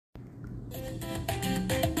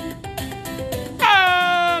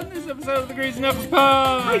This episode of the Greasy Knuckles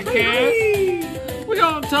podcast. We're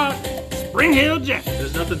gonna talk Spring Hill Jack.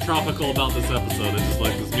 There's nothing tropical about this episode. It's just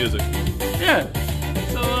like this music. Yeah.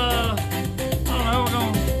 So, I don't know. We're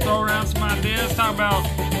gonna throw around some ideas. Talk about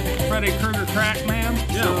Freddy Krueger crack man.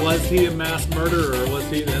 Yeah. So, was he a mass murderer, or was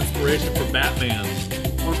he the inspiration for Batman?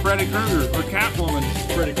 Or Freddy Krueger, or Catwoman.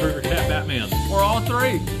 Freddy Krueger, Cat, Batman. Or all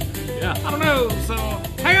three. Yeah. I don't know. So,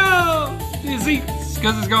 hang on.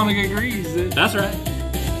 Because it's gonna get greasy. That's right.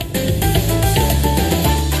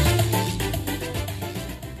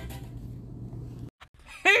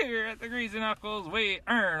 Here at the Greasy Knuckles, we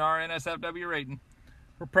earn our NSFW rating.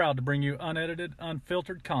 We're proud to bring you unedited,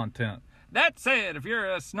 unfiltered content. That said, if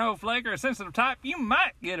you're a snowflake or a sensitive type, you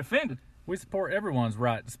might get offended. We support everyone's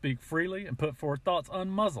right to speak freely and put forth thoughts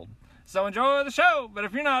unmuzzled. So enjoy the show, but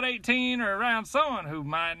if you're not 18 or around someone who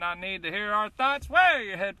might not need to hear our thoughts, wear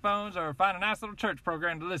your headphones or find a nice little church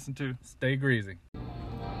program to listen to. Stay greasy.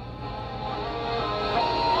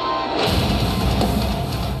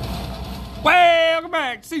 Welcome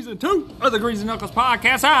back to Season 2 of the Greasy Knuckles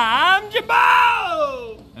Podcast. I'm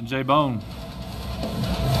Jabbo! And J-Bone.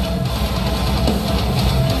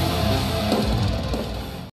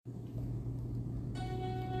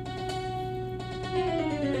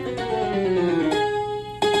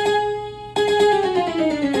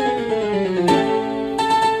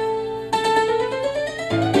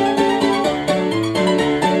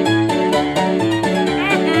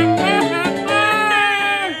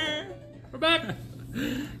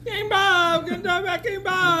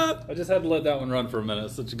 I just had to let that one run for a minute.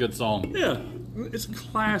 It's such a good song. Yeah, it's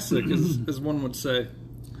classic, as one would say.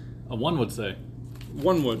 One would say.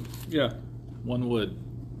 One would, yeah. One would.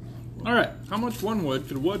 All right, how much one would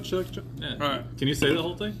could a woodchuck? Yeah. All right. Can you say the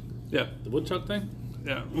whole thing? Yeah. The woodchuck thing?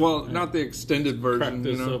 Yeah. Well, not the extended version. Crack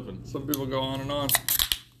this you know? open. Some people go on and on.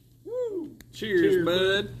 Woo! Cheers,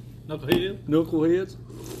 bud. Knucklehead? Knuckleheads.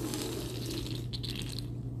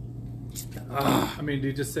 I mean, do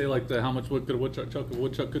you just say like the how much wood could a woodchuck chuck if a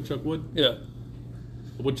woodchuck could chuck wood? Yeah.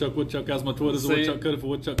 A woodchuck as much wood as a woodchuck could if a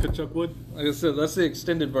woodchuck could chuck wood? Like I said, that's the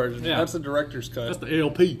extended version. Yeah. That's the director's cut. That's the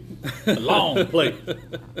ALP. The long play.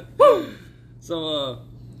 Woo! So,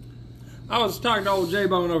 I was talking to old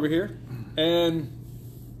J-Bone over here, and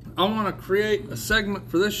I want to create a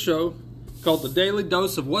segment for this show called The Daily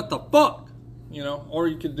Dose of What the Fuck. You know, or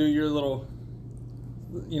you could do your little,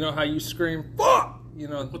 you know how you scream, fuck! You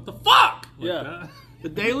know, What the fuck? Like yeah. that. The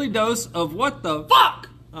Daily Dose of What the Fuck!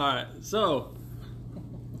 Alright, so,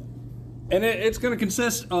 and it's going to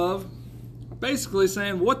consist of basically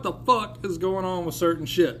saying what the fuck is going on with certain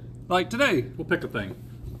shit. Like today, We'll pick a thing.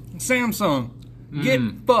 Samsung, get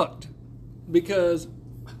fucked. Because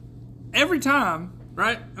every time,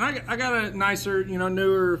 right, and I got a nicer, you know,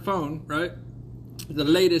 newer phone, right? The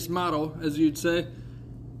latest model, as you'd say.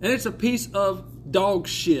 And it's a piece of dog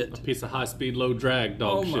shit. A piece of high-speed, low-drag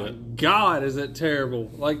dog shit. Oh my God, is it terrible.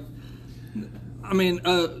 Like, I mean,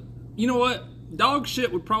 you know what? Dog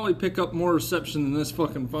shit would probably pick up more reception than this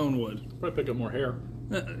fucking phone would. Probably pick up more hair.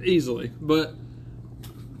 Easily. But,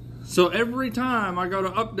 so every time I go to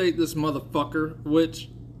update this motherfucker, which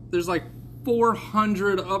there's like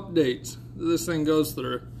 400 updates that this thing goes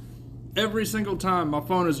through, every single time my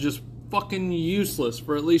phone is just fucking useless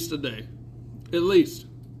for at least a day. At least.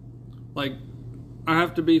 Like, I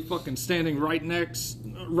have to be fucking standing right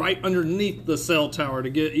underneath the cell tower to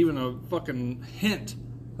get even a fucking hint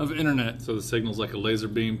of internet. So the signal's like a laser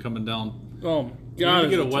beam coming down. Oh my God. You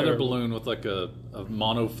get a weather terrible balloon with like a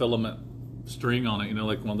monofilament string on it, you know,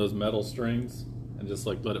 like one of those metal strings, and just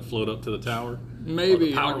like let it float up to the tower.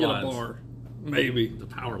 Maybe power I'll get lines. a bar. Maybe. The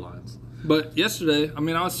power lines. But yesterday, I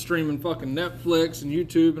mean, I was streaming fucking Netflix and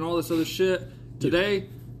YouTube and all this other shit. Today,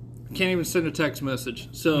 I can't even send a text message.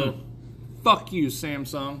 So, fuck you,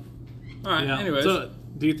 Samsung. All right, anyways. So,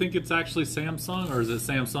 do you think it's actually Samsung, or is it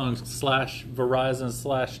Samsung /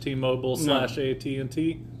 Verizon / T-Mobile /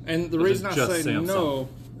 AT&T? And the Or reason I is it just say Samsung? no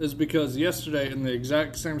is because yesterday, in the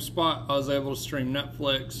exact same spot, I was able to stream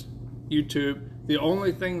Netflix, YouTube. The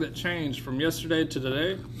only thing that changed from yesterday to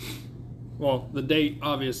today, well, the date,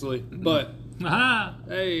 obviously, but, Aha!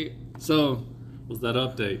 hey, so, Was that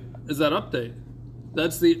update? is that update.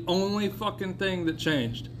 That's the only fucking thing that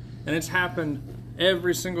changed. And it's happened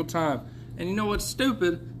every single time. And you know what's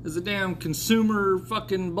stupid is the damn consumer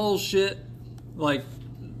fucking bullshit. Like,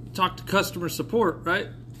 talk to customer support, right?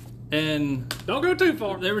 And Don't go too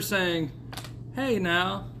far. they were saying, hey,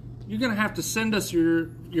 now, you're going to have to send us your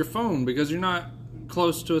phone because you're not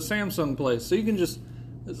close to a Samsung place. So you can just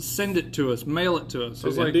send it to us, mail it to us. I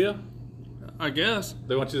was India? I guess.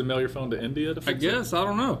 They want you to mail your phone to India to fix I guess. I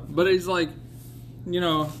don't know. But he's like,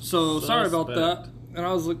 So sorry about Suspect. that. And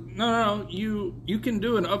I was like, no, you can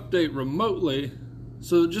do an update remotely,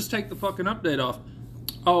 so just take the fucking update off.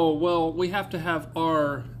 Oh, well, we have to have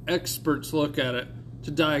our experts look at it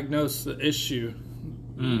to diagnose the issue.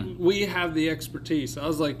 We have the expertise. I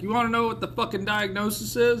was like, you want to know what the fucking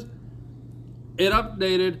diagnosis is? It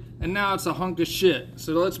updated, and now it's a hunk of shit.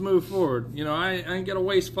 So let's move forward. I ain't gonna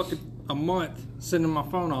waste fucking a month sending my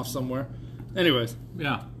phone off somewhere. Anyways,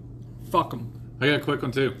 Yeah. fuck them. I got a quick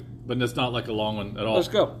one too, but it's not like a long one at all. Let's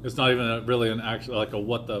go. It's not even really an actual like a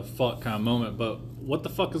what the fuck kind of moment. But what the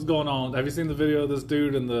fuck is going on? Have you seen the video of this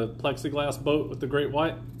dude in the plexiglass boat with the great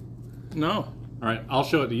white? No. All right, I'll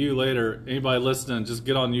show it to you later. Anybody listening, just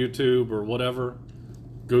get on YouTube or whatever,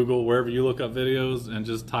 Google, wherever you look up videos, and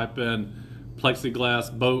just type in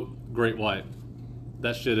plexiglass boat great white.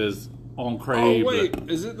 That shit is incredible. Oh wait,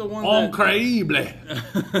 is it the one? Incredible.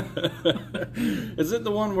 Is it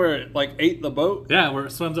the one where it ate the boat? Yeah, where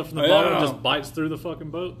it swims up from the bottom and just bites through the fucking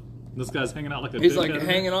boat. This guy's hanging out like a He's dickhead.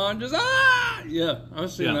 hanging on, just Yeah, I've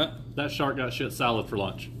seen that. That shark got shit salad for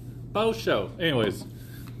lunch. Bow show. Anyways,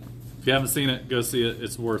 if you haven't seen it, go see it.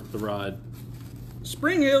 It's worth the ride.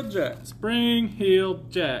 Spring Hill Jack. Spring Hill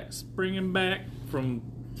Jack, springing back from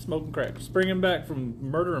smoking crack, springing back from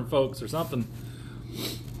murdering folks or something.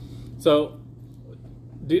 So,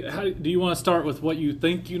 do you want to start with what you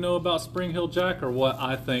think you know about Spring Hill Jack, or what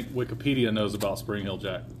I think Wikipedia knows about Spring Hill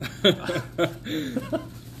Jack?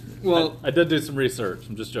 Well, I did do some research.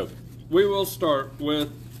 I'm just joking. we will start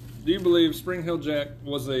with, do you believe Spring Hill Jack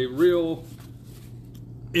was a real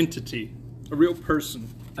entity, a real person?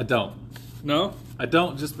 I don't. No? I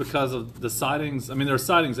don't, just because of the sightings. I mean, there are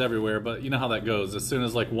sightings everywhere, but you know how that goes. As soon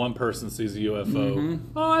as one person sees a UFO,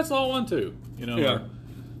 oh, I saw one too. Yeah. Or,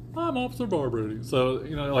 I'm Officer Barbrady. So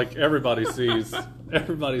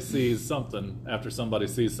everybody sees something after somebody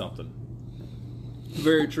sees something.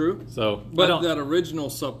 Very true. So, But that original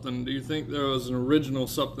something, do you think there was an original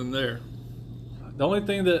something there? the only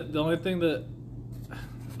thing that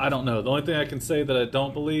I don't know. The only thing I can say that I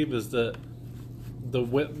don't believe is that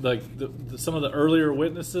some of the earlier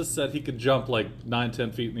witnesses said he could jump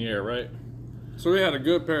 9-10 feet in the air, right? So he had a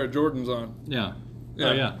good pair of Jordans on. Yeah. Yeah,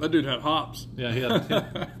 Oh, yeah. That dude had hops. Yeah, he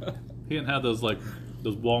didn't have those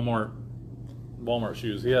those Walmart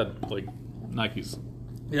shoes. He had Nikes.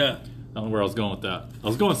 Yeah. I don't know where I was going with that. I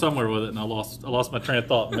was going somewhere with it, and I lost my train of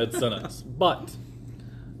thought mid sentence. But,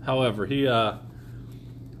 however, he I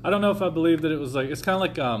don't know if I believe that it was it's kind of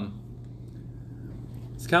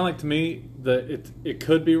like to me that it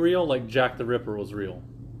could be real, like Jack the Ripper was real.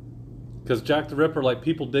 Because Jack the Ripper,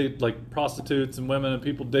 people did, prostitutes and women and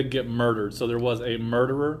people did get murdered. So there was a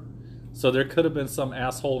murderer. So there could have been some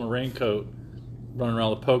asshole in a raincoat running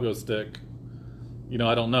around with a pogo stick.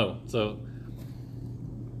 I don't know. So,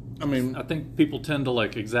 I mean, I think people tend to,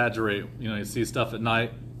 exaggerate. You see stuff at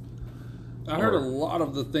night. I heard a lot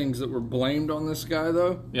of the things that were blamed on this guy,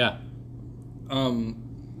 though, Yeah.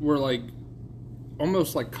 were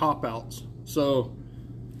almost like cop-outs. So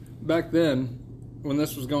back then, when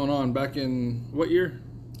this was going on, back in what year?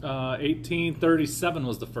 1837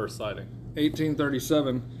 was the first sighting.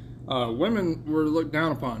 1837. Women were looked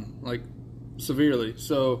down upon, severely.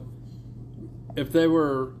 So if they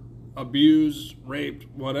were abused, raped,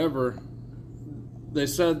 whatever, they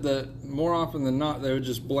said that more often than not, they would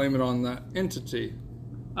just blame it on that entity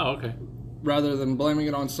Oh, okay. rather than blaming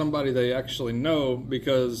it on somebody they actually know,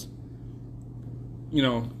 because,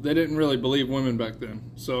 they didn't really believe women back then.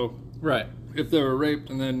 So Right. if they were raped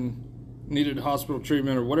and then needed hospital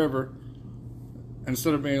treatment or whatever,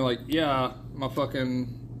 instead of being yeah, my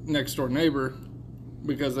fucking next door neighbor,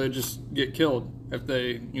 because they just get killed if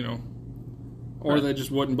they, or Right. they just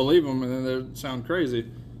wouldn't believe them and then they'd sound crazy.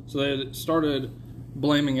 So they started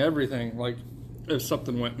blaming everything. If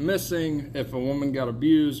something went missing, if a woman got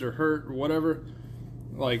abused or hurt or whatever,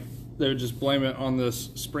 they would just blame it on this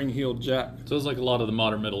spring-heeled Jack. So it's a lot of the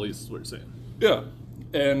modern Middle East is what you're saying. Yeah.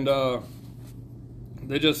 And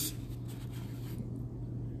they just,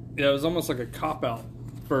 it was almost like a cop-out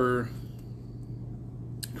for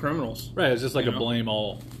criminals. Right, it's just a blame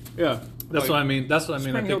all. Yeah. That's what I mean. That's what I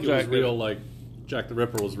mean. I Spring think it Hill was Jack real. Jack the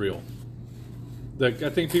Ripper was real. I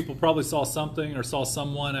think people probably saw something or saw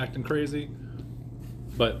someone acting crazy,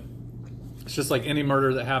 but it's just like any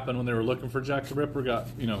murder that happened when they were looking for Jack the Ripper got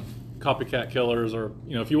copycat killers, or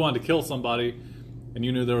if you wanted to kill somebody and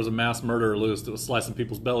you knew there was a mass murderer loose that was slicing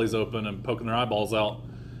people's bellies open and poking their eyeballs out,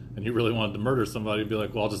 and you really wanted to murder somebody, you'd be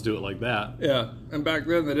like, well, I'll just do it like that. Yeah. And back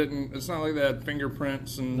then they didn't, it's not like they had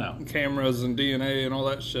fingerprints and No. cameras and DNA and all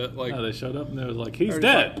that shit. No, they showed up and they was like, he's they're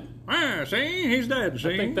dead. just See, he's dead.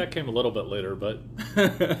 See? I think that came a little bit later, but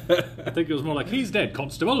I think it was more like, he's dead,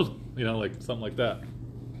 constable. You know, like something like that.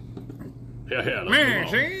 Yeah, Man,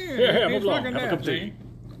 see? Yeah, He's move along. fucking Have a cup of dead, tea. see?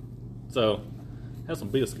 So, have some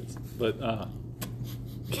biscuits. But,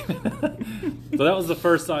 so that was the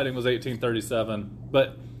first sighting, was 1837.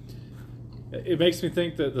 But it makes me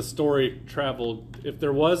think that the story traveled, if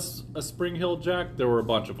there was a Spring Hill Jack, there were a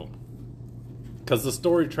bunch of them. Because the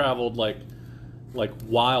story traveled like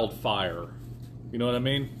wildfire. You know what I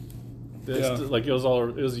mean? Like it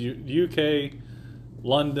was UK,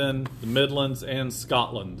 London, the Midlands, and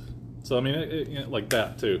Scotland. So I mean, like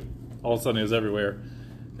that too. All of a sudden, it was everywhere.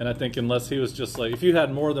 And I think unless he was just like, if you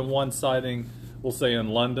had more than one sighting, we'll say in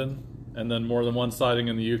London, and then more than one sighting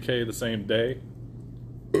in the UK the same day,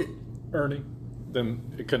 Ernie,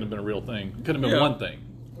 then it couldn't have been a real thing. It could have been one thing.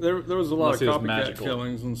 There was a lot Unless of copycat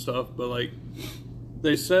killings and stuff, but like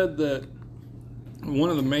they said that one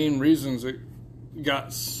of the main reasons it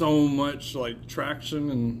got so much like traction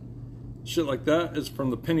and shit like that is from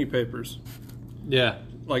the penny papers. Yeah.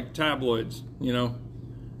 Like tabloids, you know.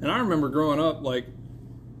 And I remember growing up, like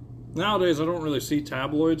nowadays I don't really see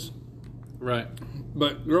tabloids. Right.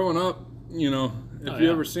 But growing up, you know, if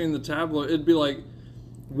you ever seen the tabloid, it'd be like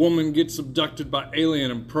woman gets abducted by alien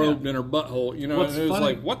and probed in her butthole, you know. What's and it was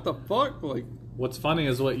funny, like, what the fuck? Like, what's funny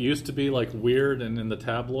is what used to be like weird and in the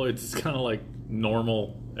tabloids is kind of like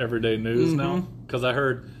normal everyday news now. Because I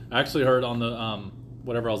actually heard on the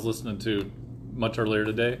whatever I was listening to much earlier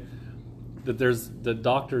today, that there's the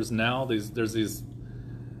doctors now, there's these,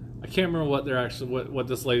 I can't remember what they're actually what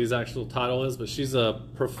this lady's actual title is, but she's a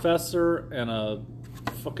professor and a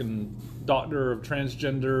fucking doctor of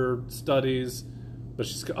transgender studies. But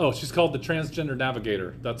she's called the Transgender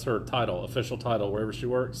Navigator. That's her title, official title, wherever she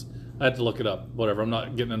works. I had to look it up. Whatever. I'm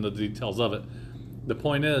not getting into the details of it. The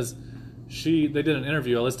point is, they did an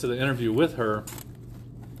interview. I listened to the interview with her.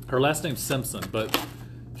 Her last name's Simpson, but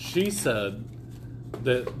she said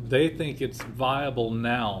that they think it's viable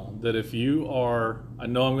now that if you are, I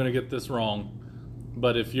know I'm going to get this wrong,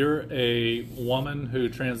 but if you're a woman who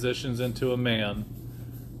transitions into a man,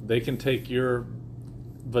 they can take your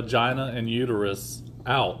vagina and uterus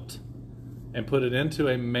out and put it into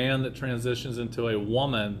a man that transitions into a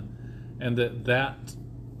woman, and that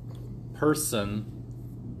person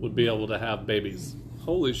would be able to have babies.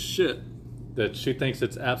 Holy shit. That she thinks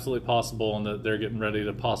it's absolutely possible, and that they're getting ready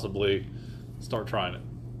to possibly start trying it.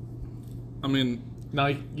 I mean, now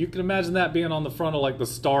you can imagine that being on the front of like the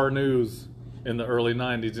Star News in the early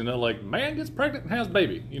 90s, you know, like man gets pregnant and has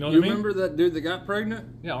baby. You know what I mean? You remember that dude that got pregnant?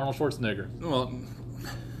 Yeah, Arnold Schwarzenegger. Well,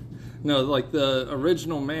 no, like the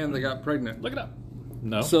original man that got pregnant. Look it up.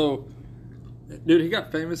 No. So, dude, he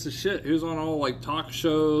got famous as shit. He was on all like talk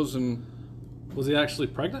shows, and was he actually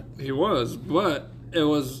pregnant? He was, but it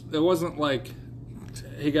wasn't like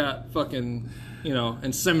he got fucking, you know,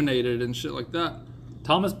 inseminated and shit like that.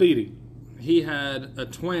 Thomas Beatty. He had a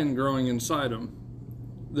twin growing inside him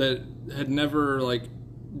that had never like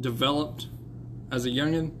developed as a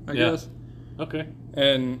youngin', I guess. Okay.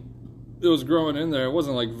 And it was growing in there. It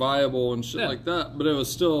wasn't like viable and shit like that, but it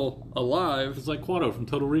was still alive. It's like Quado from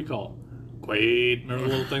Total Recall. Quaid, remember the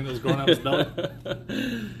little thing that was growing out his belly?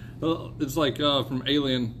 Well, it's like from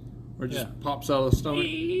Alien, where it just pops out of the stomach.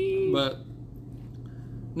 But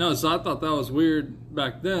no, so I thought that was weird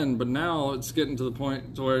back then, but now it's getting to the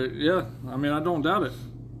point to where, yeah, I mean, I don't doubt it.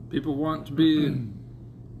 People want to be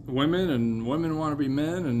women, and women want to be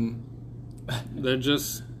men, and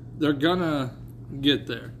they're gonna get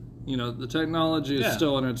there. You know, the technology is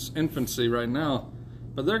still in its infancy right now,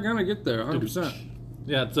 but they're gonna get there 100%.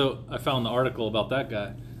 Yeah, so I found the article about that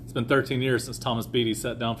guy. It's been 13 years since Thomas Beatty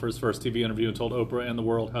sat down for his first TV interview and told Oprah and the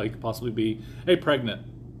world how he could possibly be a pregnant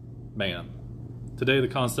man. Today, the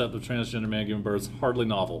concept of transgender man giving birth is hardly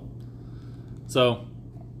novel. So,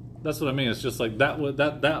 that's what I mean. It's just like that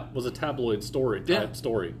was a tabloid story type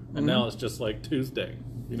story, and now it's just like Tuesday.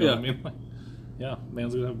 You know what I mean? Like, yeah,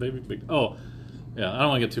 man's gonna have a baby. Oh, yeah. I don't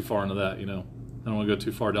want to get too far into that. You know, I don't want to go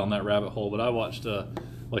too far down that rabbit hole. But I watched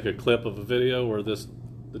like a clip of a video where the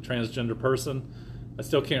transgender person. I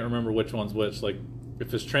still can't remember which one's which. Like,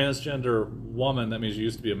 if it's transgender woman, that means you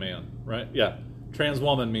used to be a man, right? Yeah. Trans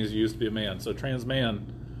woman means you used to be a man. So trans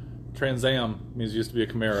am means you used to be a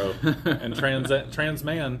Camaro. And trans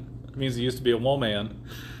man means you used to be a woman.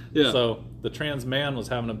 Yeah. So the trans man was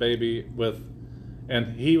having a baby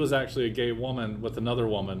and he was actually a gay woman with another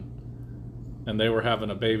woman, and they were having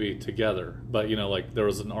a baby together. But, you know, like there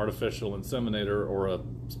was an artificial inseminator or a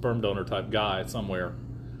sperm donor type guy somewhere.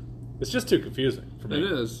 It's just too confusing for me.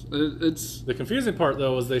 It is. It's the confusing part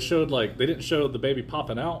though is they didn't show the baby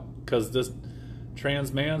popping out, because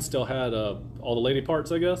trans man still had all the lady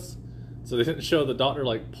parts, I guess. So they didn't show the doctor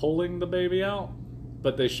like pulling the baby out,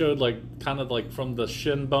 but they showed like kind of like from the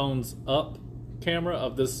shin bones up camera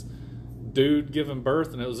of this dude giving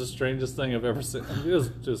birth, and it was the strangest thing I've ever seen. I mean, it was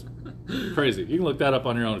just crazy. You can look that up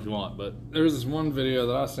on your own if you want, but there was this one video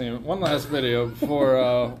that I seen, one last video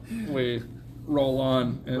before we roll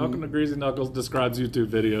on. And, welcome to Greasy Knuckles describes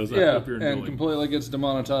YouTube videos. I yeah, hope you're enjoying. and completely gets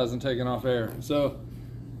demonetized and taken off air. So,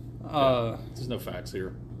 there's no facts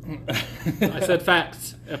here. I said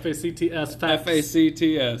facts. F-A-C-T-S. Facts.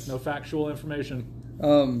 F-A-C-T-S. No factual information.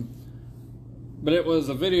 But it was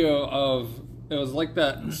a video of, it was like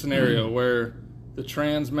that scenario where the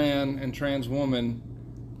trans man and trans woman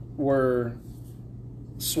were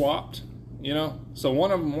swapped, you know? So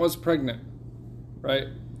one of them was pregnant, right?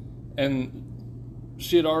 And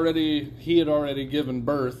he had already given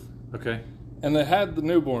birth. Okay. And they had the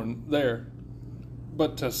newborn there.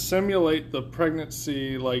 But to simulate the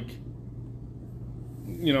pregnancy, like,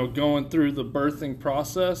 you know, going through the birthing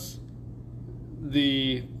process,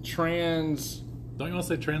 the trans... Don't you want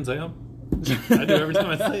to say Trans Am? I do every time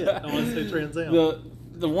I say it. I want to say Trans Am.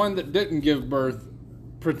 The one that didn't give birth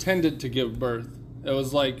pretended to give birth. It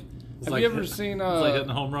was like... Have you ever seen... It's like hitting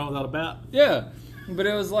a home run without a bat? Yeah. But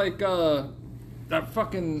it was like that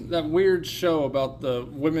weird show about the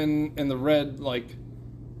women in the red, like...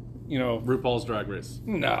 You know, RuPaul's Drag Race.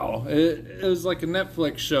 No, it was like a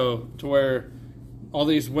Netflix show to where all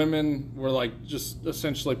these women were like just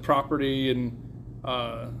essentially property, and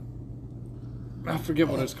I forget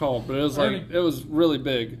what it's called, but it was like it was really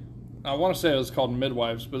big. I want to say it was called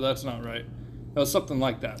Midwives, but that's not right. It was something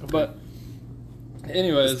like that. Okay. But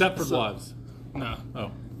anyways, Stepford Wives. No.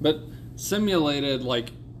 Oh, but simulated like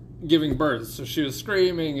giving birth. So she was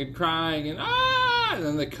screaming and crying and and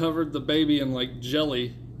then they covered the baby in like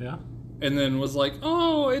jelly. Yeah. And then was like,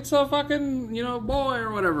 oh, it's a fucking, you know, boy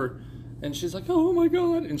or whatever. And she's like, oh my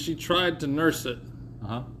God. And she tried to nurse it.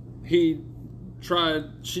 Uh-huh. She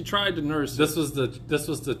tried to nurse this it. This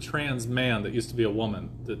was the trans man that used to be a woman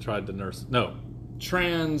that tried to nurse. No.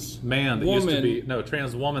 Trans man that woman, used to be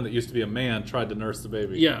trans woman that used to be a man tried to nurse the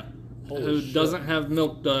baby. Yeah. Holy who shit. Doesn't have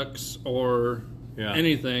milk ducts or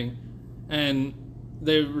anything. And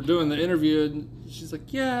they were doing the interview and she's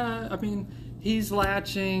like, yeah, I mean, he's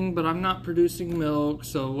latching, but I'm not producing milk,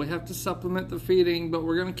 so we have to supplement the feeding, but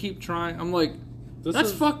we're going to keep trying. I'm like,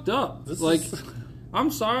 that's fucked up.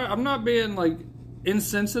 I'm sorry, I'm not being, like,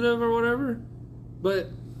 insensitive or whatever, but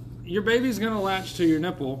your baby's going to latch to your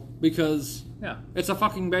nipple because it's a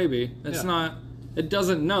fucking baby. It's not, it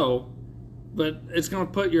doesn't know, but it's going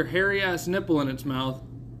to put your hairy-ass nipple in its mouth.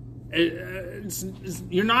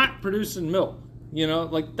 You're not producing milk. You know,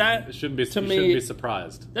 like that. It shouldn't be. Shouldn't be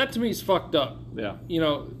surprised. That to me is fucked up. Yeah. You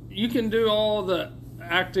know, you can do all the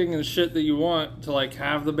acting and shit that you want to like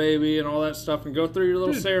have the baby and all that stuff and go through your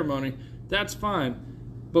little ceremony. That's fine.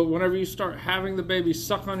 But whenever you start having the baby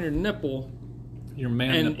suck on your nipple, your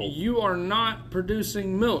man nipple, you are not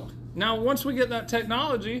producing milk. Now, once we get that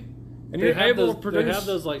technology and you're able to produce, they have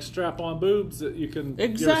those like strap-on boobs that you can.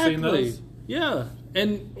 Exactly. You ever seen those? Yeah.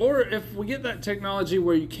 And or if we get that technology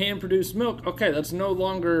where you can produce milk, okay, that's no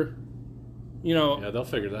longer, you know. Yeah, they'll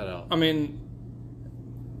figure that out. I mean,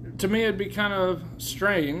 to me it'd be kind of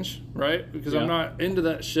strange, right? Because I'm not into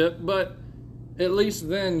that shit, but at least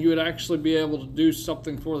then you would actually be able to do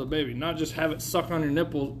something for the baby, not just have it suck on your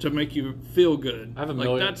nipple to make you feel good. I have a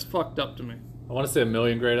million. That's fucked up to me. I want to say a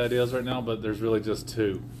million great ideas right now, but there's really just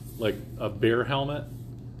two. Like a beer helmet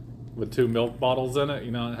with 2 milk bottles in it,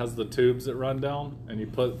 you know, it has the tubes that run down, and you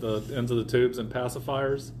put the ends of the tubes in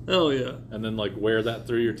pacifiers. Hell yeah. And then, like, wear that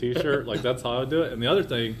through your t-shirt. Like, that's how I would do it. And the other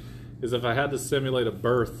thing is if I had to simulate a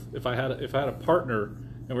birth, if I had a partner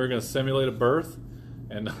and we were going to simulate a birth,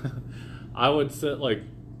 and I would sit, like,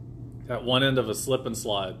 at one end of a slip and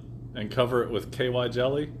slide and cover it with KY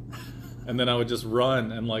jelly, and then I would just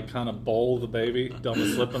run and, like, kind of bowl the baby down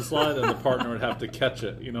the slip and slide, and the partner would have to catch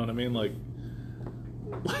it. You know what I mean? Like...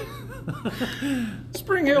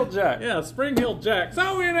 Spring Hill Jack. Yeah, Spring Hill Jack.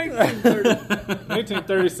 So in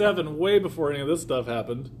 1837, way before any of this stuff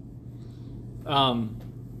happened.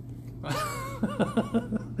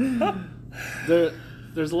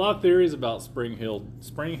 There's a lot of theories about Spring Hill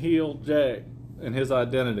Jack and his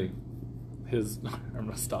identity. His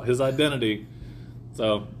identity.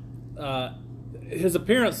 So, his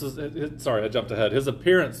appearance is... Sorry, I jumped ahead. His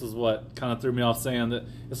appearance is what kind of threw me off, saying that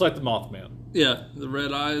it's like the Mothman. Yeah, the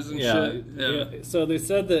red eyes and shit. Yeah. So they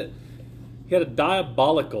said that he had a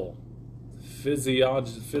diabolical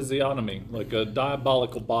physiognomy, like a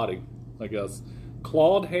diabolical body, I guess.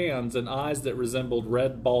 Clawed hands and eyes that resembled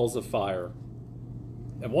red balls of fire.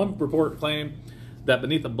 And one report claimed that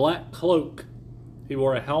beneath a black cloak, he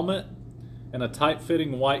wore a helmet and a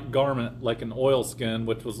tight-fitting white garment like an oilskin,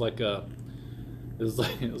 which was like it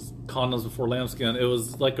was condoms before lambskin. It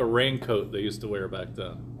was like a raincoat they used to wear back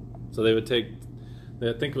then. So they would take,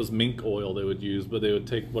 I think it was mink oil they would use, but they would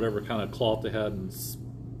take whatever kind of cloth they had and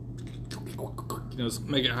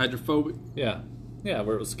make it hydrophobic. Yeah,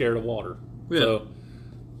 where it was scared of water. Yeah. So,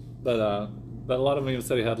 but a lot of them even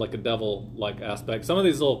said he had like a devil-like aspect. Some of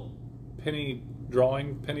these little penny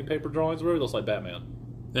paper drawings were those like Batman.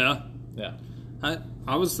 Yeah. Yeah.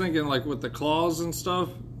 I was thinking like with the claws and stuff,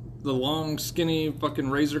 the long, skinny fucking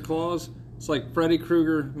razor claws. It's like Freddy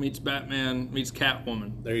Krueger meets Batman meets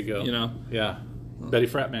Catwoman. There you go. You know? Yeah. Betty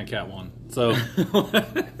Fratman Cat won. So,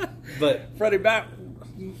 but Freddy Batman.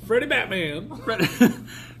 Freddy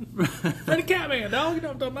Catman, dog. You know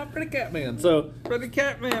what I'm talking about? Freddy Catman. So Freddy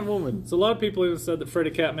Catman woman. So a lot of people even said that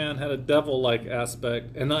Freddy Catman had a devil-like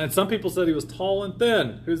aspect, and some people said he was tall and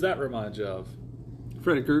thin. Who's that remind you of?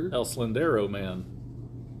 Freddy Krueger. El Slendero Man.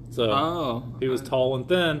 So he was tall and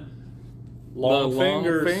thin, long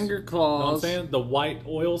fingers, finger claws. You know what I'm saying? The white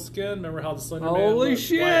oil skin. Remember how the Slender Man Holy looked?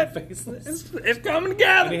 shit! White faceless. It's coming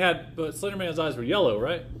together. But Slender Man's eyes were yellow,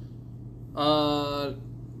 right?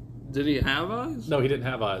 Did he have eyes? No, he didn't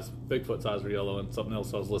have eyes. Bigfoot's eyes were yellow, and something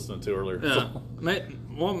else I was listening to earlier. Yeah. So.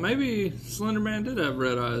 Well, maybe Slender Man did have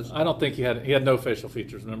red eyes. I don't think he had no facial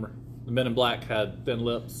features. Remember, the Men in Black had thin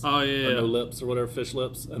lips. Oh yeah, or no lips or whatever, fish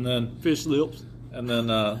lips, and then fish lips. And then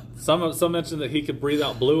some mentioned that he could breathe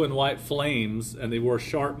out blue and white flames, and they wore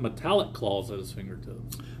sharp metallic claws at his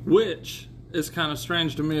fingertips. Which is kind of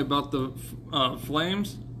strange to me about the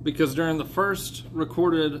flames, because during the first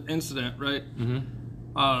recorded incident, right?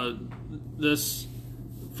 Mm-hmm. This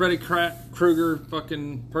Freddy Krueger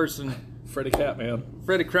fucking person, Freddy Catman,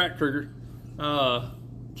 Freddy Krueger,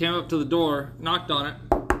 came up to the door, knocked on it,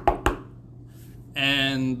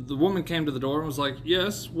 and the woman came to the door and was like,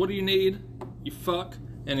 "Yes, what do you need, you fuck?"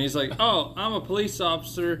 And he's like, "Oh, I'm a police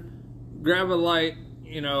officer. Grab a light.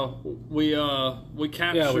 You know, we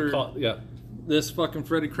captured this fucking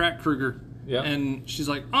Freddy Krueger." Yeah. And she's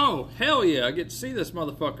like, "Oh, hell yeah, I get to see this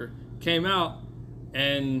motherfucker." Came out,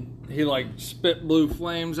 and he like spit blue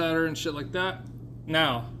flames at her and shit like that.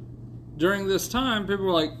 Now, during this time, people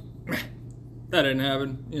were like, "That didn't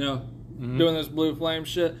happen," you know, doing this blue flame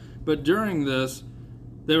shit. But during this,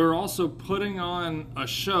 they were also putting on a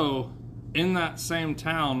show in that same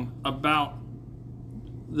town about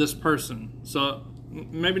this person. So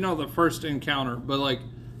maybe not the first encounter, but like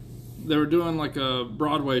they were doing like a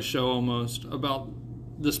Broadway show almost about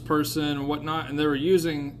this person and whatnot, and they were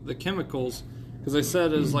using the chemicals because they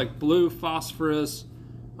said it was like blue phosphorus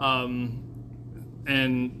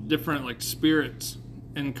and different like spirits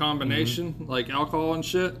in combination, like alcohol and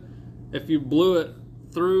shit. If you blew it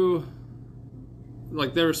through,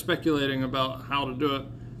 like they were speculating about how to do it,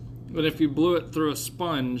 but if you blew it through a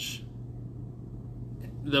sponge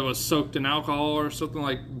that was soaked in alcohol or something,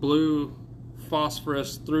 like blue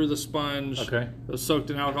phosphorus through the sponge that was soaked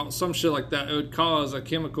in alcohol, some shit like that, it would cause a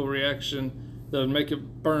chemical reaction that would make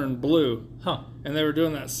it burn blue. And they were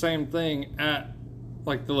doing that same thing at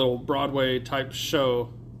like the little Broadway type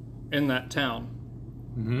show in that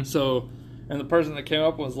town. So, and the person that came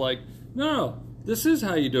up was like, "No, this is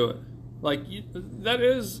how you do it. Like, that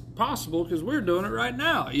is possible because we're doing it right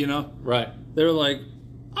now, you know?" Right. They were like,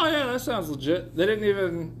 "Oh yeah, that sounds legit." They didn't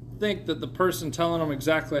even think that the person telling them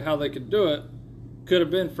exactly how they could do it could have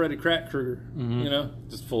been Freddy Krueger, you know?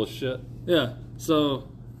 Just full of shit. Yeah. So,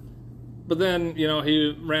 but then, you know,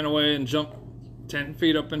 he ran away and jumped 10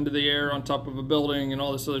 feet up into the air on top of a building and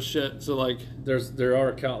all this other shit. So, like, there are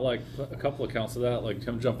a couple accounts of that, like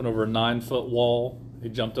him jumping over a 9-foot wall. He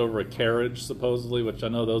jumped over a carriage, supposedly, which I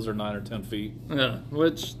know those are 9 or 10 feet. Yeah,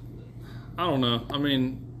 which, I don't know. I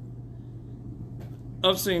mean,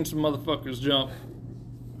 I've seen some motherfuckers jump.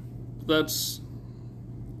 That's...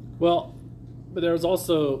 Well, but there was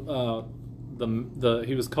also,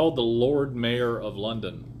 he was called the Lord Mayor of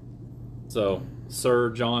London. So, Sir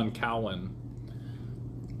John Cowan.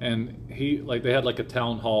 And they had like a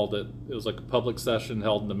town hall that, it was like a public session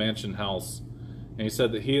held in the Mansion House. And he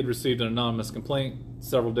said that he had received an anonymous complaint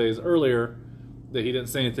several days earlier that he didn't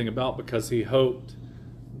say anything about because he hoped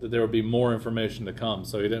that there would be more information to come,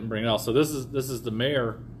 so he didn't bring it out. So this is the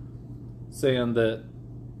mayor saying that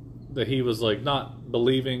he was like not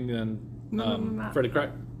believing in Freddy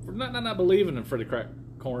Crack, not believing in Freddy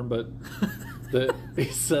Crackcorn, but that he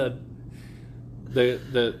said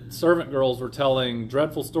that servant girls were telling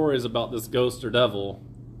dreadful stories about this ghost or devil.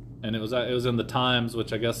 And it was in the Times,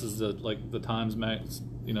 which I guess is the Times Max,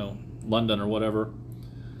 you know, London or whatever.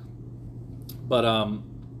 But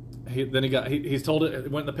he's told it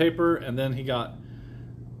went in the paper, and then he got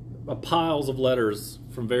piles of letters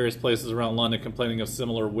from various places around London complaining of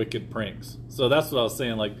similar wicked pranks. So that's what I was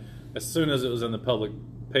saying. Like, as soon as it was in the public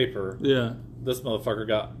paper, Yeah. this motherfucker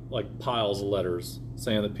got like piles of letters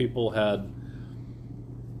saying that people had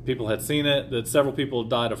seen it, that several people had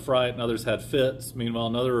died of fright and others had fits. Meanwhile,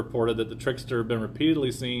 another reported that the trickster had been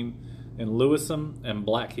repeatedly seen in Lewisham and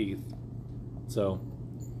Blackheath. So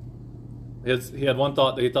he had one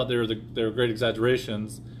thought that he thought they were great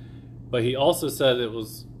exaggerations, but he also said it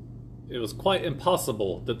was quite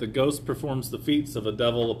impossible that the ghost performs the feats of a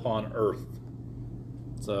devil upon earth.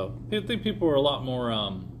 So I think people were a lot more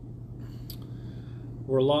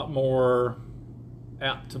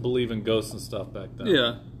apt to believe in ghosts and stuff back then.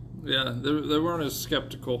 Yeah. Yeah. They weren't as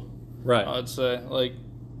skeptical. Right. I'd say. Like,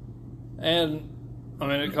 and I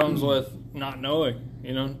mean, it comes with not knowing,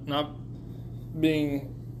 not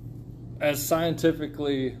being as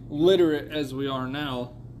scientifically literate as we are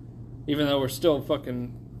now, even though we're still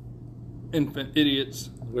fucking infant idiots.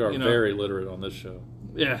 We are very literate on this show.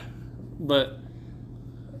 Yeah. But,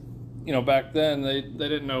 back then they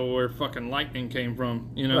didn't know where fucking lightning came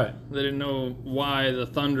from, Right. They didn't know why the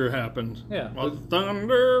thunder happened. Yeah. Well,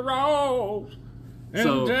 thunder rolls. And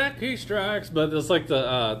So- Jackie strikes, but it's like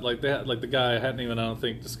the guy hadn't even, I don't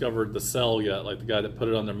think, discovered the cell yet. Like the guy that put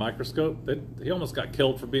it on their microscope, he almost got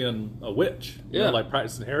killed for being a witch. Yeah. Like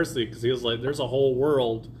practicing heresy, because he was like, "There's a whole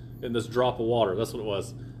world in this drop of water." That's what it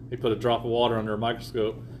was. He put a drop of water under a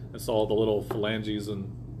microscope and saw the little phalanges and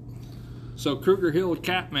So Kruger Hill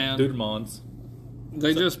Catman, Deutermons.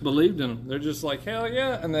 they just believed in him. They're just like, hell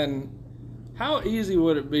yeah. And then how easy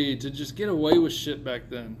would it be to just get away with shit back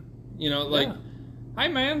then? Yeah. Hey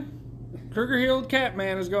man, Kruger Hill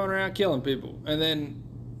Catman is going around killing people. And then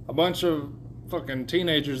a bunch of fucking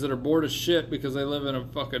teenagers that are bored as shit because they live in a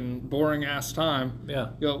fucking boring ass time.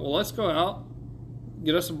 Yeah. Go, well, let's go out,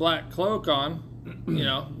 get us a black cloak on,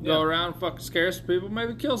 go around, fucking scare some people,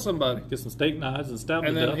 maybe kill somebody. Get some steak knives and stab And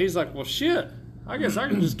them to then death. he's like, well, shit, I guess I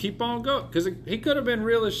can just keep on going. Because he could have been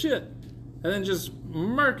real as shit. And then just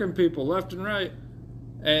murking people left and right.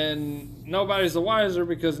 And nobody's the wiser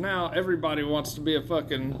because now everybody wants to be a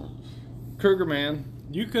fucking Kruger man.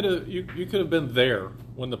 You could have been there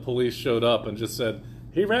when the police showed up and just said,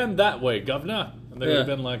 "He ran that way, governor," and they would have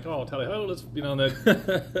been like, "Oh, tally ho, let's," and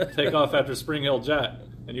then take off after Spring Hill Jack,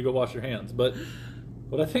 and you go wash your hands. But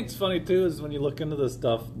what I think's funny too is when you look into this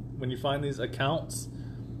stuff, when you find these accounts,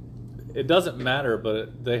 it doesn't matter,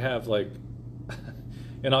 but they have like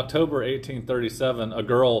in October 1837, a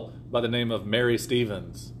girl by the name of Mary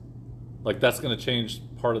Stevens. Like, that's going to change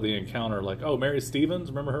part of the encounter. Like, oh, Mary Stevens?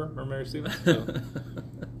 Remember her? Remember Mary Stevens?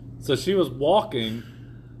 So she was walking,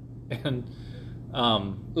 and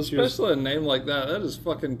Especially a name like that. That is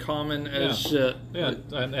fucking common as shit. Yeah,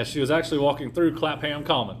 and as she was actually walking through Clapham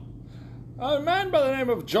Common. A man by the name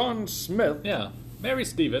of John Smith. Yeah, Mary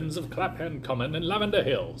Stevens of Clapham Common in Lavender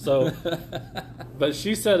Hill. So, but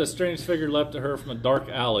she said a strange figure leapt to her from a dark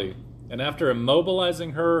alley, and after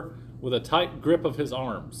immobilizing her with a tight grip of his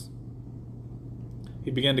arms,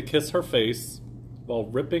 he began to kiss her face while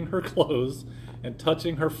ripping her clothes and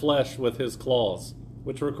touching her flesh with his claws,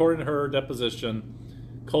 which were, according to her deposition,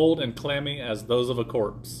 cold and clammy as those of a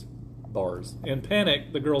corpse. Bars. In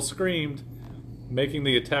panic, the girl screamed, making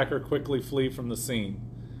the attacker quickly flee from the scene.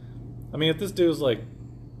 I mean, if this dude's like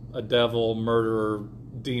a devil, murderer,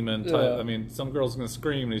 demon type, Yeah. I mean, some girl's going to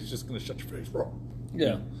scream and he's just going to shut your face.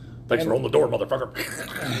 Yeah. Thanks for holding the door, motherfucker.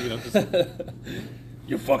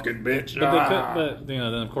 You fucking bitch. But then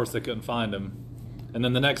of course they couldn't find him. And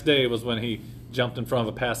then the next day was when he jumped in front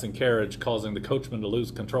of a passing carriage, causing the coachman to lose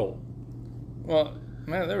control. Well,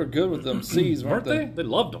 man, they were good with them C's, weren't they? They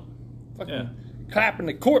loved him. Fucking clapping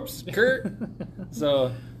the corpse, Kurt.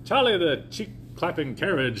 So, Charlie, the cheek clapping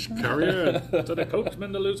carriage carrier, to the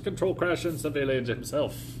coachman to lose control, crashing severely into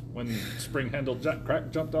himself when spring-handled Jack Crack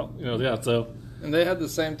jumped out. So. and they had the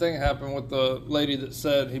same thing happen with the lady that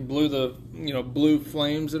said he blew the, blue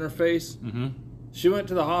flames in her face. Mm-hmm. She went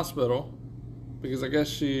to the hospital because I guess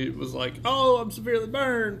she was like, oh, I'm severely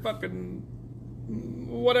burned, fucking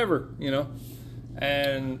whatever,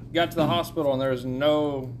 and got to the hospital and there was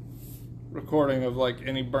no recording of like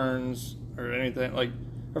any burns or anything. Like,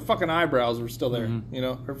 her fucking eyebrows were still there,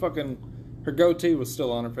 her goatee was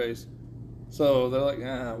still on her face. So they're like,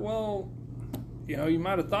 well, you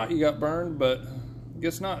might have thought you got burned, but I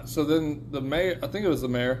guess not. So then the mayor, I think it was the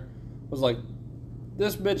mayor, was like,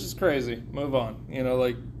 this bitch is crazy, move on.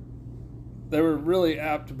 They were really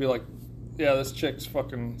apt to be like, yeah, this chick's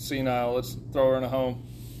fucking senile, let's throw her in a home,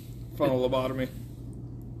 frontal lobotomy.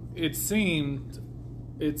 It seemed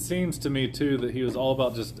it seems to me too that he was all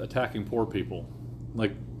about just attacking poor people.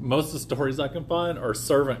 Like most of the stories I can find are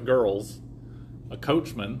servant girls, a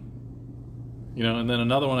coachman, and then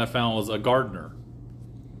another one I found was a gardener.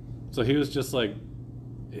 So he was just like,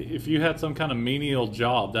 if you had some kind of menial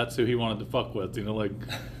job, that's who he wanted to fuck with. Like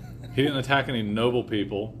he didn't attack any noble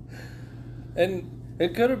people. And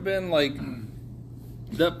it could have been like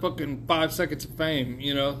that fucking 5 seconds of fame,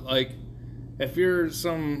 like if you're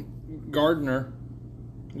some gardener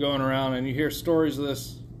going around and you hear stories of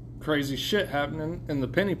this crazy shit happening in the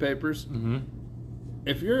penny papers,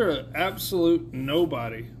 if you're an absolute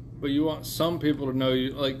nobody, but you want some people to know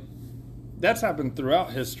you, like that's happened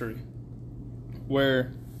throughout history,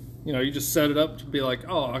 where you just set it up to be like,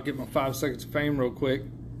 oh, I'll get my 5 seconds of fame real quick,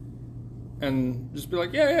 and just be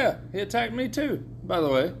like, yeah, he attacked me too, by the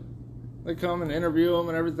way. They come and interview him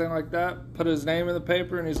and everything like that, put his name in the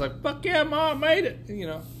paper, and he's like, fuck yeah, Mom, made it.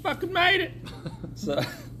 Fucking made it. So,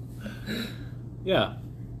 yeah.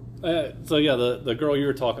 The girl you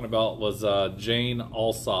were talking about was Jane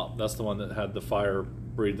Alsop. That's the one that had the fire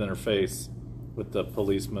breathed in her face with the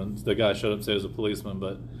policeman. The guy showed up and said he was a policeman,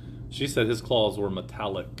 but she said his claws were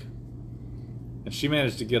metallic. And she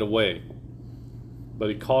managed to get away. But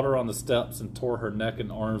he caught her on the steps and tore her neck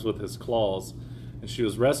and arms with his claws. And she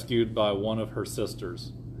was rescued by one of her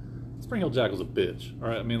sisters. Spring Hill Jack was a bitch. All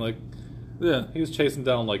right, I mean, like, yeah, he was chasing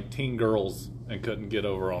down like teen girls and couldn't get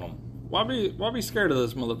over on them. Why be scared of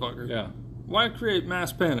this motherfucker? Yeah. Why create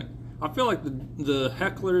mass panic? I feel like the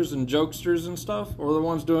hecklers and jokesters and stuff are the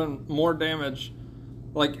ones doing more damage.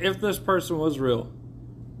 Like, if this person was real,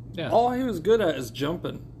 all he was good at is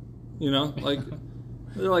jumping. Like,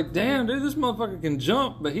 they're like, damn, dude, this motherfucker can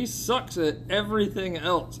jump, but he sucks at everything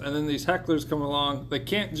else. And then these hecklers come along, they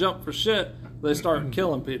can't jump for shit, they start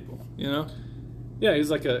killing people, Yeah,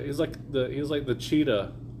 he's like the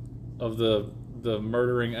cheetah of the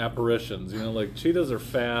murdering apparitions. Like cheetahs are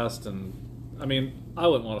fast, and I mean, I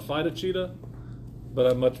wouldn't want to fight a cheetah,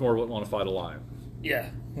 but I much more wouldn't want to fight a lion. Yeah,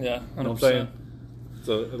 100%. You know what I'm saying?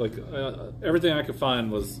 So like everything I could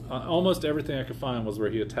find was almost everything I could find was where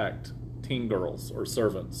he attacked teen girls or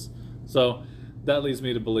servants. So that leads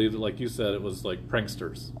me to believe that, like you said, it was like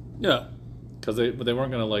pranksters. Yeah, because they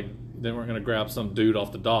weren't gonna grab some dude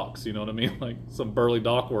off the docks. You know what I mean? Like some burly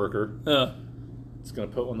dock worker. Yeah. It's gonna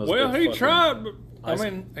put one of those. Well, he tried, but I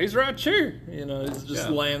mean, he's right here. He's just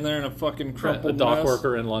laying there in a fucking crumpled a dock mess.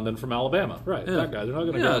 worker in London from Alabama. Right, that guy. They're not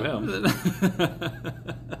gonna grab him.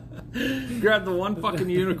 Grab the one fucking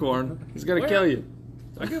unicorn. He's gonna kill you.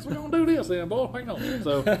 I guess we're gonna do this then, boy. Hang on.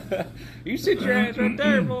 So you sit your ass right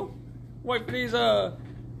there, boy. Wait for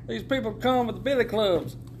these people to come with the billy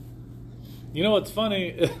clubs. You know what's funny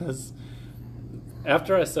is,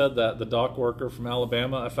 after I said that, the dock worker from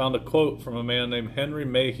Alabama, I found a quote from a man named Henry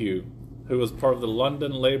Mayhew, who was part of the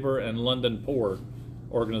London Labour and London Poor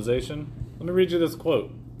organization. Let me read you this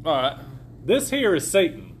quote. All right. This here is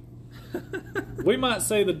Satan. We might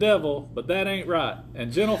say the devil, but that ain't right,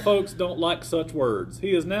 and gentle folks don't like such words.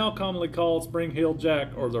 He is now commonly called Spring Hill Jack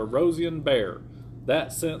or the Rosian Bear.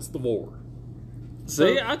 That since the war.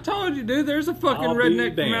 See, I told you, dude, there's a fucking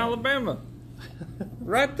redneck from Alabama.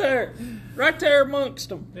 Right there amongst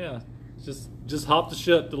them. Yeah, just hop the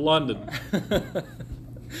ship to London.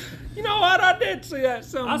 You know what? I did see that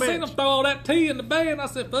son of a bitch. I seen him throw all that tea in the bay, and I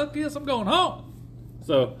said, "Fuck this, I'm going home."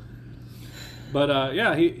 So, but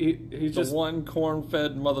yeah, he's just one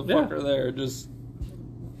corn-fed motherfucker there, just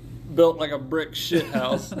built like a brick shit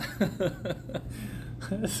house.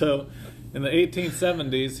 So, in the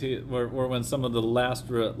 1870s, were when some of the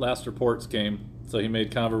last reports came. So he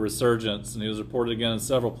made kind of a resurgence, and he was reported again in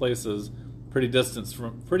several places, pretty distant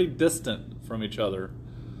from each other.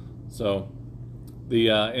 So, in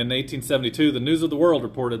 1872, the News of the World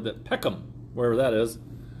reported that Peckham, wherever that is,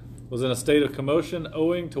 was in a state of commotion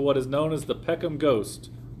owing to what is known as the Peckham Ghost,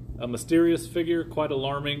 a mysterious figure quite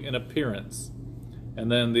alarming in appearance.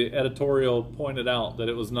 And then the editorial pointed out that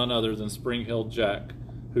it was none other than Spring Hill Jack,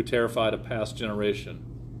 who terrified a past generation.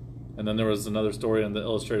 And then there was another story in the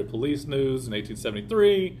Illustrated Police News in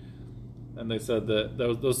 1873, and they said that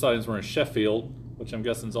those sightings were in Sheffield, which I'm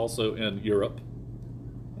guessing is also in Europe.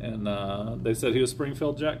 And they said he was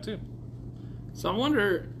Springfield Jack too. So I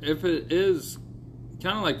wonder if it is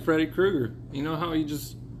kind of like Freddy Krueger. You know how he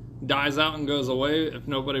just dies out and goes away if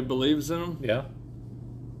nobody believes in him? Yeah.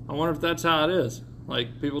 I wonder if that's how it is.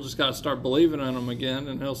 Like, people just got to start believing in him again,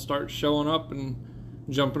 and he'll start showing up and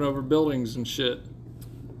jumping over buildings and shit.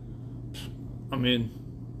 I mean,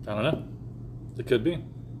 I don't know. It could be.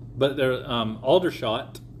 But there,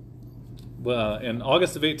 Aldershot, in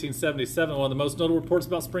August of 1877, one of the most notable reports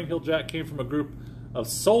about Spring Hill Jack came from a group of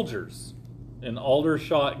soldiers in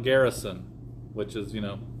Aldershot Garrison, which is,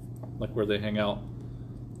 like where they hang out.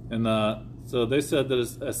 And so they said that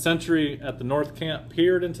a sentry at the North Camp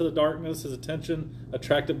peered into the darkness, his attention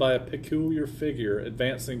attracted by a peculiar figure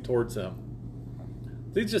advancing towards him.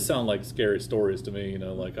 These just sound like scary stories to me,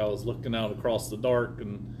 like I was looking out across the dark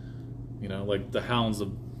and, like the hounds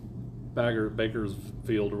of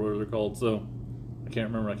Bakersfield or whatever they're called. So I can't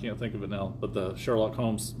remember, I can't think of it now, but the Sherlock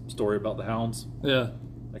Holmes story about the hounds. Yeah.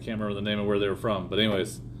 I can't remember the name of where they were from. But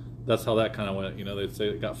anyways, that's how that kind of went. They'd say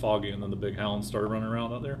it got foggy and then the big hounds started running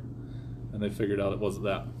around out there. And they figured out it wasn't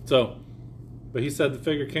that. So, but he said the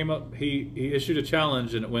figure came up, he issued a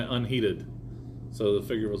challenge and it went unheeded. So the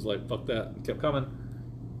figure was like, fuck that, and kept coming.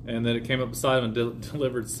 And then it came up beside him and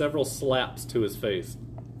delivered several slaps to his face.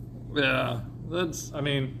 Yeah,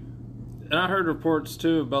 and I heard reports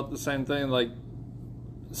too about the same thing, like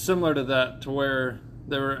similar to that, to where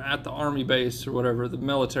they were at the army base or whatever, the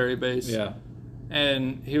military base. Yeah.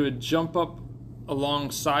 And he would jump up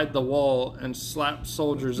alongside the wall and slap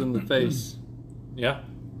soldiers in the face. Yeah.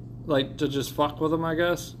 Like to just fuck with them, I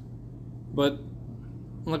guess. But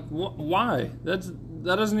like, why? That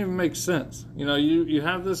doesn't even make sense. You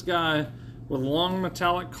have this guy with long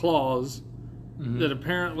metallic claws that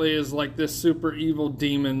apparently is like this super evil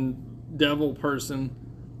demon devil person,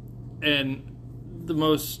 and the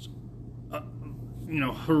most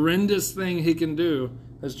horrendous thing he can do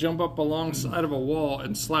is jump up alongside of a wall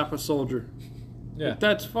and slap a soldier. Yeah. Like,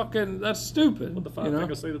 that's stupid. What the fuck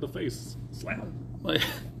I say to the face? Slap. Like,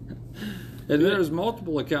 and there's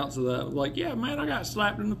multiple accounts of that. Like, yeah, man, I got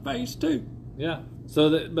slapped in the face too. Yeah.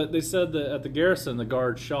 So, but they said that at the garrison, the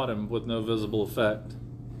guard shot him with no visible effect.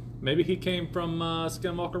 Maybe he came from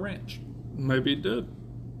Skinwalker Ranch. Maybe he did.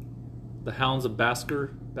 The Hounds of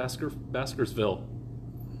Baskersville,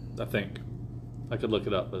 I think. I could look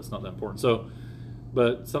it up, but it's not that important. So,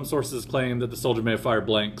 but some sources claim that the soldier may have fired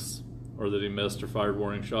blanks, or that he missed or fired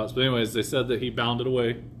warning shots. But anyways, they said that he bounded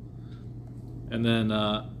away. And then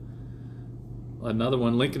another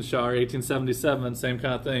one, Lincolnshire, 1877, same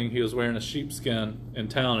kind of thing. He was wearing a sheepskin in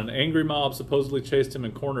town. An angry mob supposedly chased him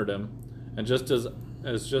and cornered him. And just as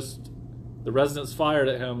the residents fired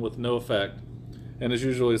at him with no effect, and is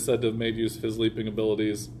usually said to have made use of his leaping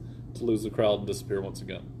abilities to lose the crowd and disappear once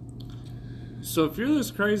again. So if you're this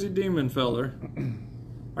crazy demon feller,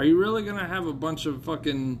 are you really going to have a bunch of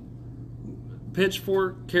fucking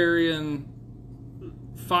pitchfork carrying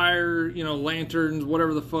fire, lanterns,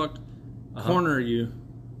 whatever the fuck, corner you?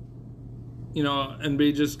 And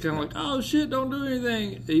be just kind of like, oh shit, don't do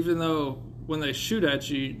anything. Even though when they shoot at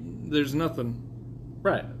you, there's nothing.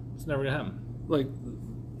 Right. It's never going to happen. Like,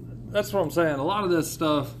 that's what I'm saying. A lot of this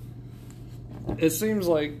stuff, it seems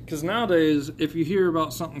like, because nowadays, if you hear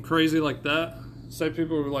about something crazy like that, say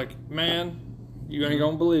people are like, man, you ain't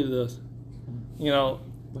gonna believe this.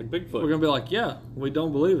 Like Bigfoot. We're gonna be like, yeah, we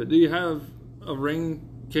don't believe it. Do you have a Ring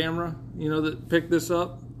camera, that picked this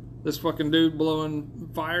up? This fucking dude blowing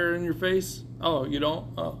fire in your face? Oh, you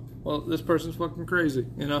don't? Oh, well, this person's fucking crazy,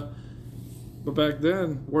 But back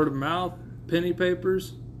then, word of mouth, penny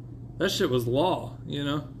papers, that shit was law,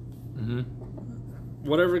 Mm-hmm.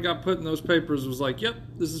 Whatever got put in those papers was like, yep,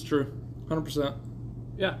 this is true, 100%.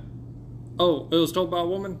 Yeah. Oh, it was told by a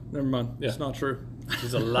woman? Never mind. Yeah. It's not true.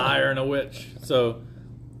 She's a liar and a witch. So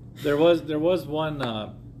there was one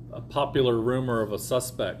a popular rumor of a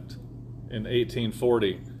suspect in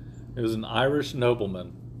 1840. It was an Irish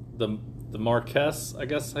nobleman, the Marquess, I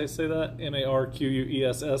guess I say that,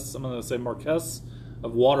 Marquess. I'm going to say Marquess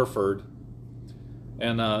of Waterford.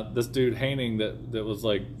 And this dude Haining that was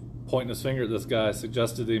like pointing his finger at this guy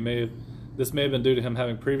suggested that this may have been due to him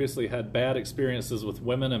having previously had bad experiences with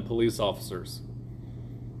women and police officers.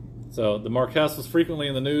 So the Marquess was frequently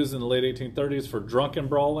in the news in the late 1830s for drunken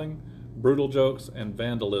brawling, brutal jokes, and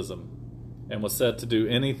vandalism, and was said to do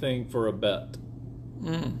anything for a bet.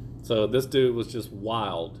 So this dude was just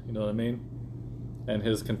wild, you know what I mean? And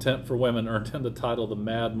his contempt for women earned him the title the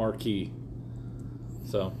Mad Marquis.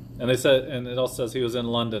 So, and they said, and it also says he was in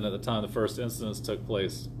London at the time the first incidents took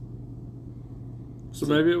place. So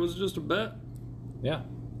maybe it was just a bet. Yeah.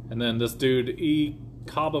 And then this dude, E.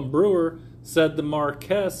 Cobham Brewer, said the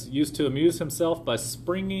Marquess used to amuse himself by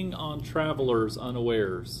springing on travelers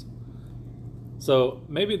unawares. So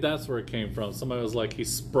maybe that's where it came from. Somebody was like, he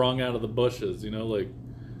sprung out of the bushes, like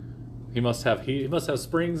he must have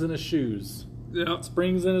springs in his shoes. Yeah.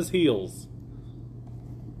 Springs in his heels.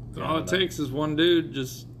 All it takes is one dude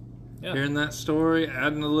just hearing that story,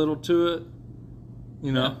 adding a little to it,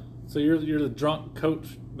 Yeah. So you're the drunk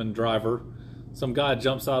coachman driver. Some guy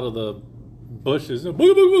jumps out of the bushes, booga,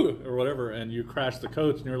 booga, booga, or whatever, and you crash the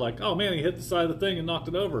coach, and you're like, oh man, he hit the side of the thing and knocked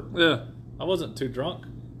it over. Yeah. I wasn't too drunk.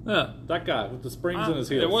 Yeah. That guy with the springs in his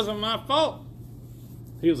heels. It wasn't my fault.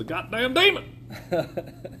 He was a goddamn demon.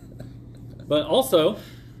 But also,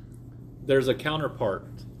 there's a counterpart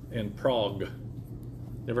in Prague. You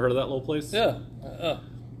ever heard of that little place? Yeah.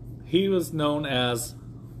 He was known as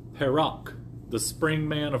Perák, the spring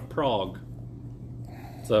man of Prague.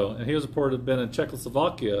 So, and he was reported to have been in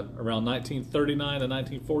Czechoslovakia around 1939 and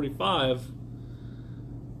 1945.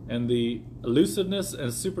 And the elusiveness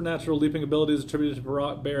and supernatural leaping abilities attributed to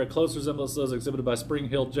Perák bear a close resemblance to those exhibited by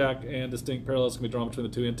Spring-Heeled Jack, and distinct parallels can be drawn between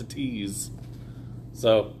the two entities.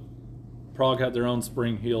 So, Prague had their own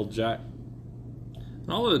Spring-Heeled Jack. And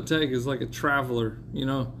all it would take is like a traveler, you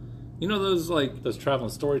know those like Those traveling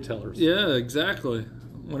storytellers. Yeah, exactly.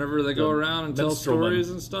 Whenever they go around and tell minstrelmen. stories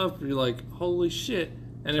and stuff, you're like, holy shit.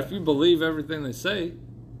 And if you believe everything they say,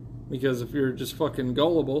 because if you're just fucking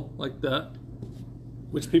gullible like that,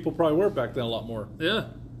 Which people probably were back then a lot more. yeah,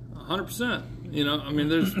 100%. You know, I mean,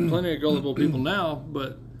 there's plenty of gullible people now,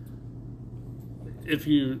 but if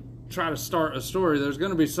you try to start a story, there's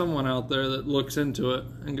going to be someone out there that looks into it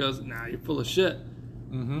and goes, nah, you're full of shit.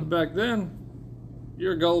 Mm-hmm. But back then,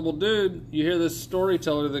 you're a gullible dude. You hear this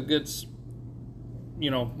storyteller that gets,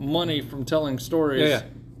 money from telling stories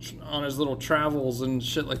on his little travels and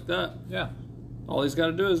shit like that. Yeah. All he's got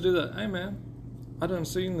to do is do that. Hey, man, I done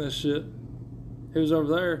seen this shit. He was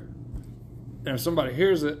over there. And if somebody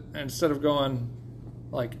hears it, instead of going,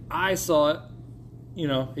 like, I saw it,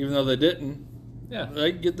 even though they didn't, Yeah.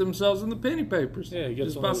 they get themselves in the penny papers. Yeah, you get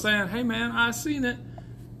just some by of those- saying, hey, man, I seen it.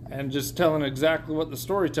 And just telling exactly what the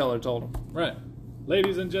storyteller told them. Right.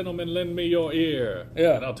 Ladies and gentlemen, lend me your ear.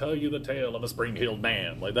 Yeah. And I'll tell you the tale of a spring-heeled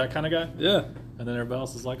man. Like that kind of guy. Yeah. And then everybody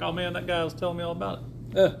else is like, oh man, that guy was telling me all about it.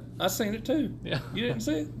 Yeah. I seen it too. Yeah. You didn't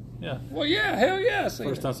see it? Yeah. Well, yeah. Hell yeah, I seen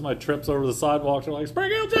First it. time somebody trips over the sidewalk, they're like,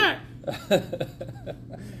 Spring-heeled Jack!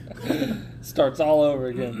 Starts all over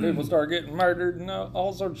again. People start getting murdered and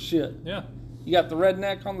all sorts of shit. Yeah. You got the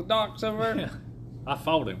redneck on the docks over there? Yeah. I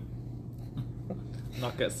fought him.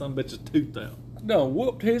 Knock that son bitch's tooth out. No,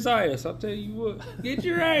 whooped his ass. I'll tell you what. Get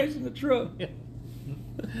your ass in the truck. Yeah.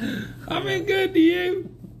 I've been good to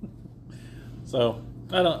you. So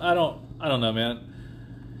I don't know, man.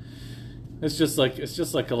 It's just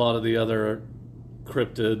like a lot of the other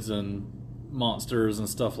cryptids and monsters and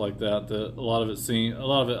stuff like that. That a lot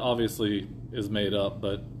of it obviously is made up,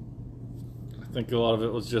 but I think a lot of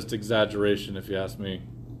it was just exaggeration, if you ask me.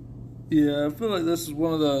 Yeah, I feel like this is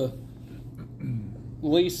one of the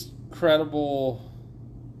least credible,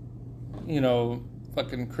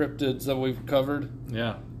 fucking cryptids that we've covered.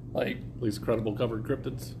 Yeah, Like, least credible covered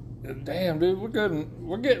cryptids. damn, dude, we're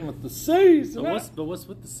getting with the C's. But what's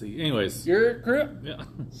with the sea? Anyways, You're a crypt. yeah,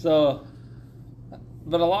 So,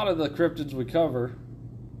 but a lot of the cryptids we cover,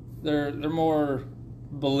 they're more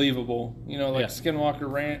believable. Like Yeah. Skinwalker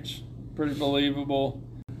Ranch, pretty believable.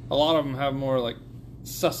 A lot of them have more like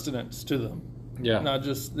sustenance to them. yeah, Not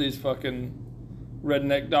just these fucking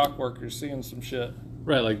redneck dock workers seeing some shit.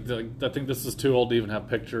 right. Like I think this is too old to even have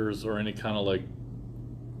pictures or any kind of like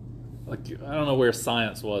I don't know where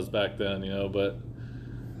science was back then, but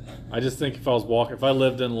I just think if I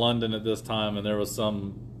lived in London at this time and there was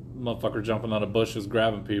some motherfucker jumping out of bushes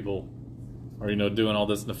grabbing people or doing all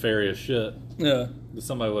this nefarious shit, Yeah.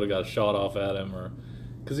 somebody would have got a shot off at him, or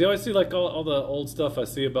because you always see like all the old stuff I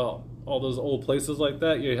see about all those old places like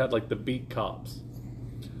that. You had like the beat cops.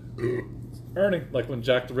 Ernie, like when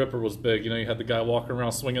Jack the Ripper was big, you had the guy walking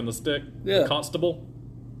around swinging the stick, Yeah. the constable.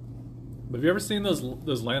 But have you ever seen those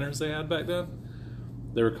lanterns they had back then?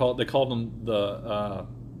 They called them the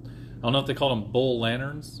I don't know if they called them bull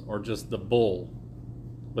lanterns or just the bull,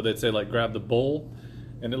 but they'd say like grab the bull,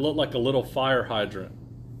 and it looked like a little fire hydrant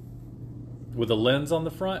with a lens on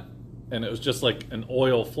the front, and it was just like an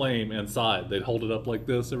oil flame inside. They'd hold it up like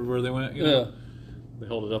this everywhere they went. Yeah. They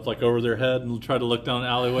hold it up like over their head and try to look down an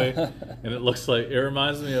alleyway, and it looks like, it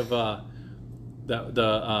reminds me of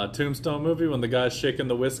the Tombstone movie when the guy's shaking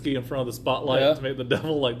the whiskey in front of the spotlight to make the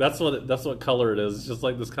devil. Like that's what color it is. It's just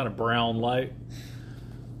like this kind of brown light.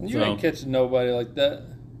 You ain't catching nobody like that.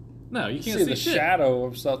 No, you You can't see see the shit. shadow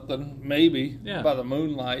of something, maybe, Yeah. by the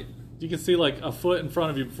moonlight. You can see like a foot in front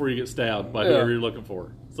of you before you get stabbed by Yeah. whoever you're looking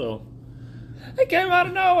for. So He came out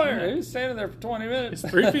of nowhere. He was standing there for 20 minutes.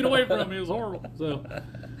 it's 3 feet away from me. It was horrible. So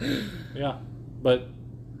yeah, but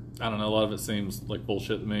I don't know. A lot of it seems like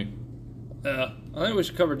bullshit to me. Yeah. I think we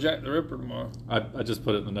should cover Jack the Ripper tomorrow. I just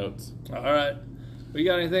put it in the notes. All right. We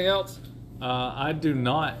got anything else? I do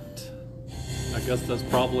not. I guess that's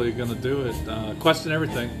probably going to do it. Question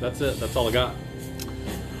everything. That's it. That's all I got.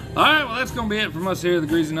 All right. Well, that's going to be it from us here at the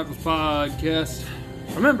Greasy Knuckles Podcast.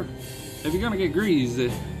 Remember, if you're going to get greasy,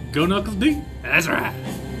 Go Knuckles D. That's right.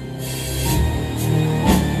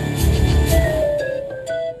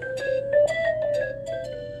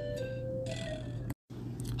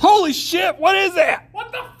 Holy shit, what is that?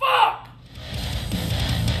 What the fuck?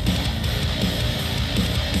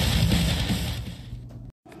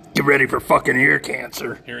 Get ready for fucking ear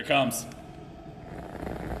cancer. Here it comes.